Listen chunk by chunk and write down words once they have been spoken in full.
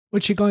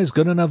Which you guys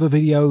got another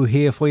video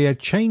here for you.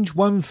 Change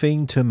one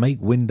thing to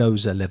make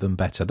Windows 11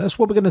 better. That's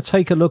what we're going to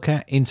take a look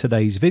at in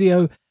today's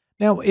video.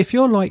 Now, if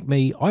you're like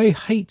me, I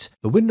hate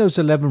the Windows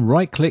 11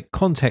 right-click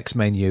context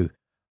menu.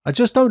 I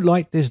just don't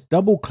like this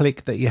double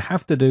click that you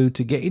have to do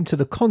to get into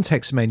the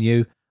context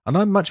menu, and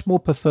I much more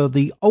prefer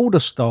the older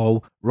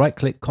style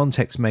right-click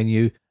context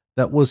menu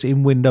that was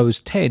in Windows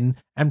 10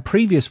 and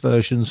previous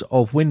versions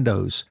of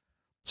Windows.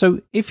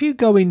 So if you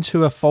go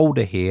into a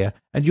folder here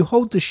and you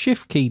hold the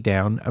shift key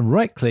down and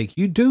right click,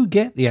 you do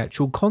get the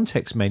actual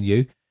context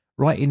menu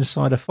right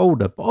inside a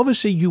folder. But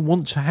obviously you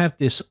want to have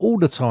this all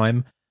the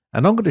time,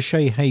 and I'm going to show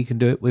you how you can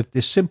do it with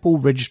this simple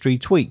registry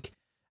tweak,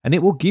 and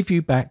it will give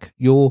you back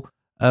your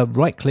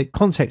right click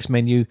context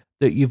menu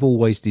that you've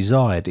always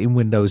desired in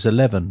Windows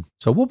 11.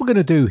 So what we're going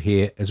to do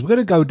here is we're going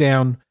to go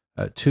down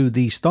to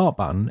the start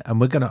button,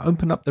 and we're going to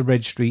open up the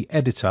registry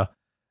editor.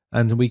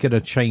 And we're going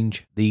to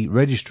change the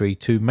registry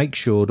to make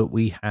sure that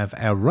we have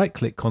our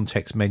right-click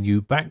context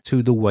menu back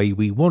to the way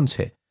we want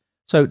it.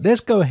 So let's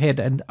go ahead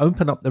and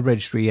open up the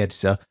registry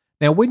editor.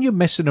 Now, when you're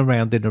messing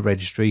around in a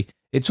registry,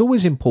 it's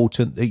always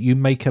important that you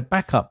make a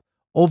backup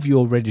of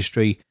your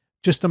registry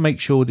just to make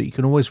sure that you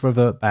can always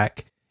revert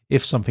back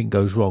if something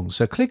goes wrong.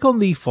 So click on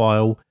the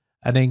file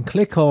and then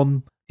click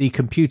on the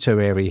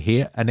computer area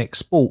here and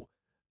export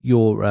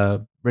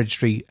your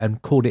registry and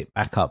call it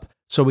backup.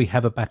 So we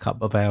have a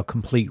backup of our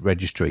complete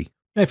registry.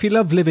 Now, if you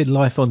love living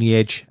life on the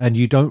edge and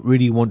you don't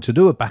really want to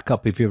do a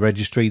backup of your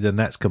registry, then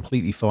that's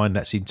completely fine.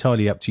 That's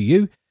entirely up to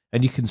you.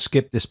 And you can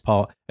skip this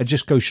part and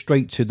just go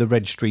straight to the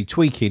registry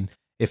tweaking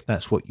if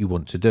that's what you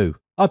want to do.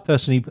 I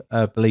personally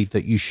believe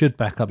that you should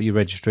back up your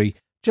registry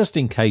just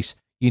in case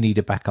you need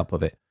a backup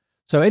of it.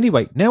 So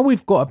anyway, now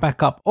we've got a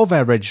backup of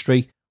our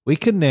registry, we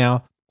can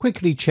now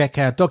quickly check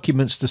our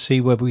documents to see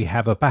whether we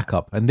have a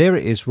backup. And there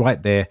it is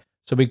right there.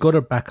 So we've got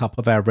a backup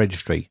of our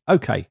registry.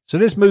 Okay, so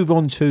let's move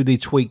on to the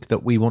tweak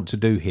that we want to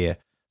do here.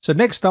 So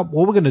next up,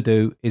 what we're going to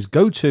do is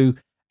go to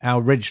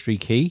our registry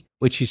key,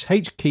 which is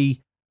H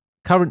key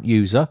current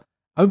user.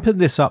 Open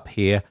this up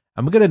here,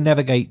 and we're going to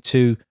navigate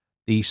to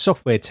the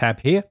software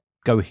tab here.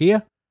 Go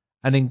here,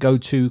 and then go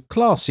to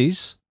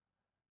classes.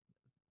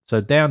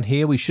 So down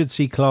here, we should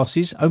see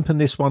classes. Open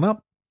this one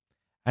up,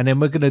 and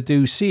then we're going to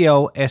do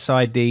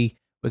CLSID.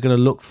 We're going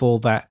to look for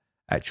that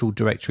actual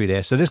directory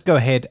there. So let's go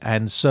ahead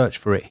and search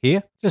for it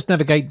here. Just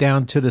navigate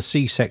down to the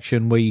C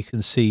section where you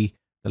can see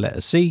the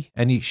letter C,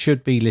 and it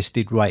should be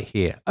listed right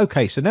here.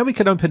 Okay, so now we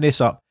can open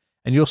this up,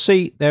 and you'll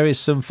see there is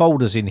some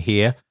folders in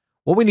here.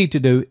 What we need to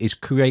do is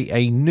create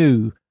a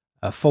new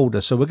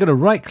folder. So we're going to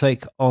right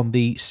click on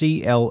the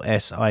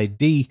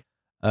CLSID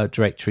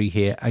directory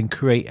here and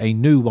create a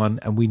new one,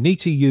 and we need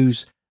to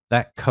use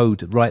that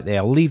code right there.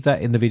 I'll leave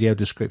that in the video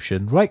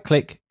description. Right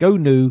click, go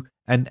new,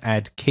 and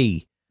add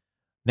key.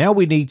 Now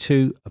we need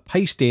to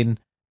paste in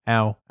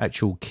our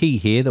actual key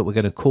here that we're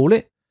going to call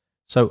it.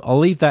 So I'll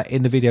leave that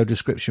in the video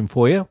description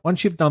for you.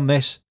 Once you've done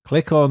this,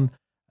 click on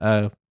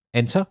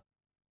enter,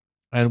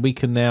 and we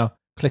can now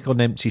click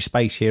on empty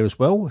space here as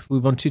well if we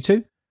wanted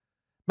to.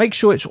 Make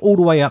sure it's all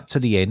the way up to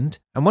the end.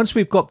 And once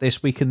we've got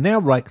this, we can now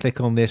right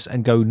click on this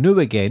and go new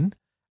again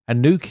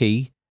and new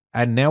key.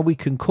 And now we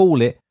can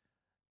call it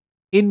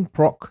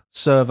inproc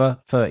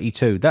server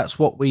 32. That's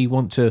what we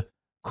want to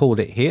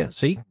call it here.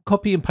 See,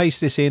 copy and paste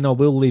this in. I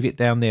will leave it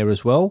down there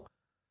as well.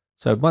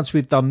 So once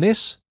we've done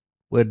this,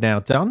 we're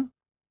now done.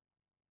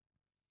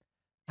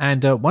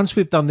 And once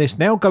we've done this,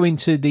 now go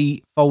into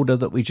the folder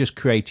that we just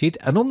created.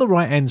 And on the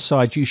right hand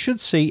side, you should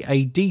see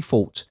a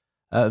default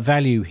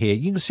value here.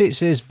 You can see it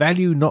says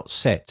value not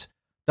set.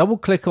 Double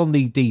click on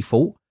the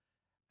default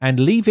and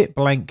leave it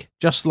blank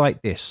just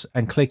like this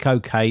and click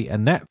OK.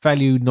 And that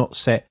value not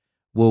set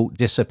will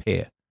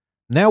disappear.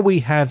 Now we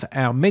have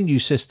our menu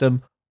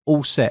system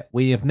all set.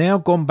 We have now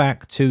gone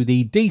back to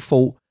the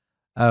default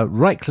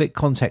right-click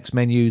context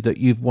menu that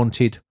you've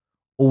wanted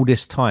all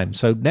this time.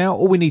 So now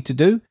all we need to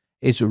do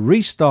is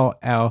restart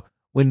our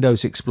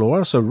Windows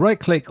Explorer. So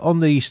right-click on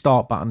the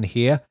start button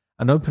here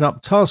and open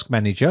up Task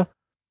Manager.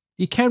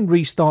 You can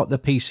restart the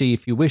PC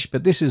if you wish,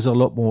 but this is a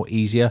lot more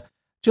easier.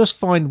 Just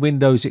find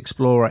Windows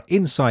Explorer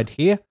inside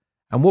here,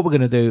 and what we're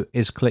going to do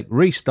is click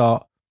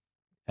Restart,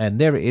 and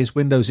there it is,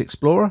 Windows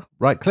Explorer.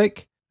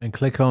 Right-click and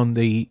click on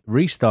the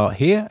restart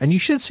here, and you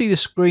should see the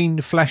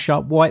screen flash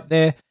up white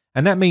there,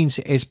 and that means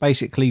it's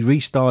basically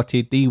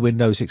restarted the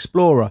Windows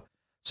Explorer.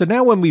 So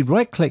now when we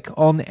right click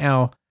on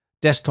our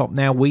desktop,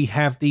 now we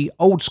have the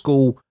old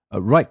school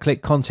right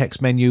click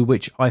context menu,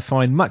 which I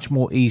find much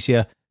more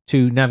easier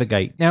to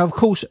navigate. Now of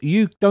course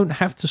you don't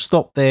have to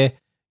stop there,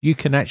 you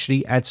can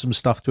actually add some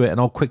stuff to it, and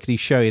I'll quickly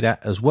show you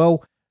that as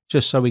well,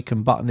 just so we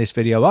can button this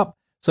video up.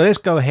 So let's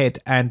go ahead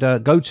and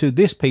go to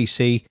this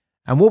PC,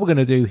 and what we're going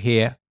to do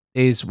here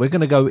is we're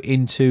going to go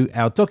into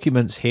our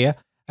documents here,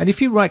 and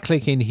if you right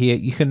click in here,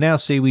 you can now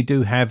see we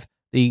do have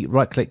the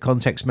right click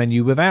context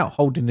menu without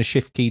holding the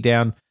shift key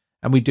down,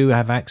 and we do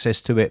have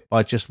access to it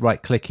by just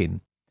right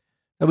clicking.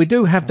 Now we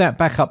do have that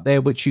back up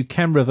there, which you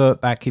can revert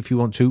back if you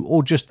want to,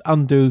 or just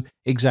undo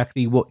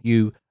exactly what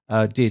you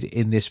did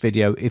in this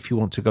video if you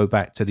want to go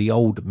back to the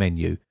old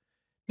menu.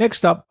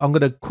 Next up, I'm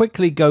going to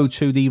quickly go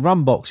to the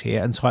run box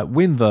here and type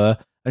WinVer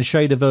and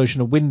show you the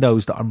version of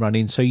Windows that I'm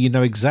running, so you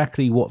know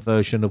exactly what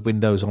version of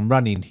Windows I'm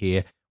running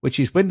here, which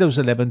is Windows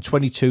 11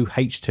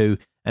 22H2,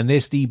 and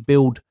there's the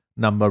build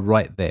number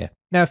right there.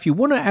 Now, if you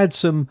want to add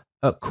some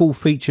cool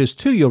features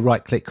to your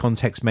right-click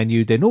context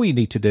menu, then all you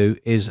need to do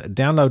is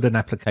download an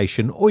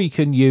application, or you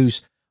can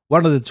use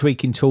one of the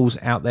tweaking tools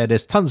out there.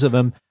 There's tons of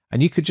them,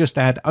 and you could just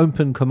add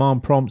open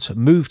command prompt,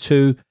 move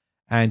to,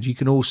 and you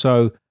can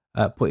also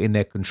put in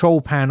their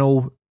control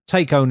panel,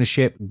 take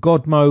ownership,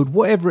 God mode,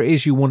 whatever it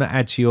is you want to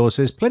add to yours.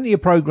 There's plenty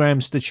of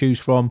programs to choose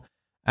from,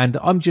 and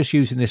I'm just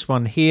using this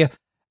one here.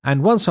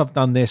 And once I've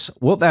done this,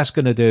 what that's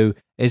going to do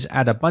is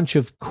add a bunch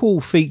of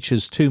cool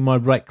features to my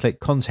right-click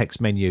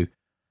context menu.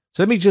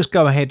 So let me just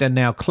go ahead and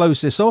now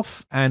close this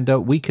off, and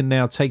we can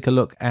now take a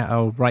look at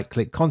our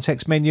right-click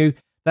context menu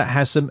that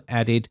has some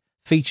added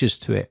features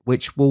to it,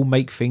 which will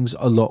make things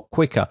a lot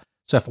quicker.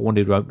 So if I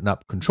wanted to open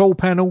up control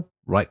panel,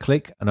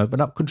 right-click and open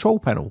up control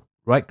panel,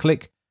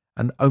 right-click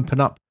and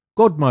open up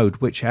God mode,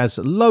 which has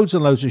loads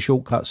and loads of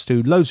shortcuts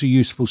to loads of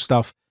useful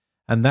stuff,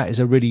 and that is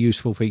a really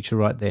useful feature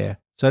right there.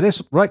 So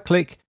let's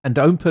right-click and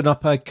open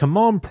up a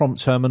command prompt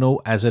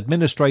terminal as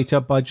administrator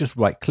by just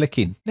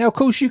right-clicking. Now, of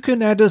course, you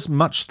can add as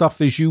much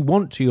stuff as you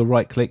want to your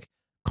right-click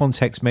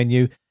context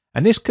menu,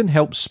 and this can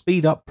help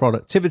speed up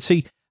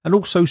productivity and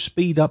also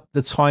speed up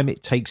the time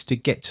it takes to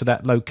get to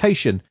that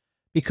location,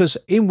 because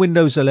in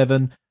Windows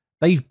 11,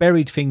 they've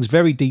buried things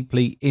very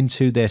deeply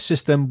into their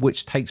system,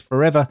 which takes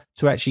forever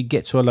to actually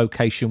get to a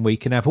location where you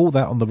can have all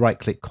that on the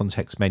right-click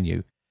context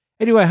menu.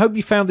 Anyway, I hope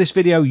you found this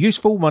video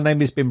useful. My name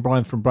has been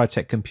Brian from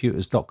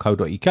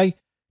briteccomputers.co.uk.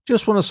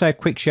 Just want to say a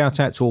quick shout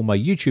out to all my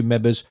YouTube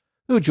members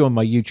who joined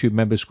my YouTube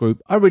members group.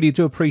 I really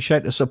do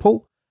appreciate the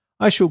support.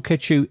 I shall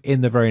catch you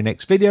in the very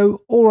next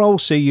video, or I'll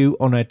see you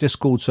on our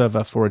Discord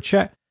server for a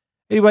chat.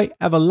 Anyway,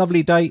 have a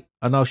lovely day,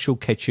 and I shall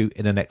catch you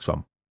in the next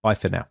one. Bye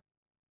for now.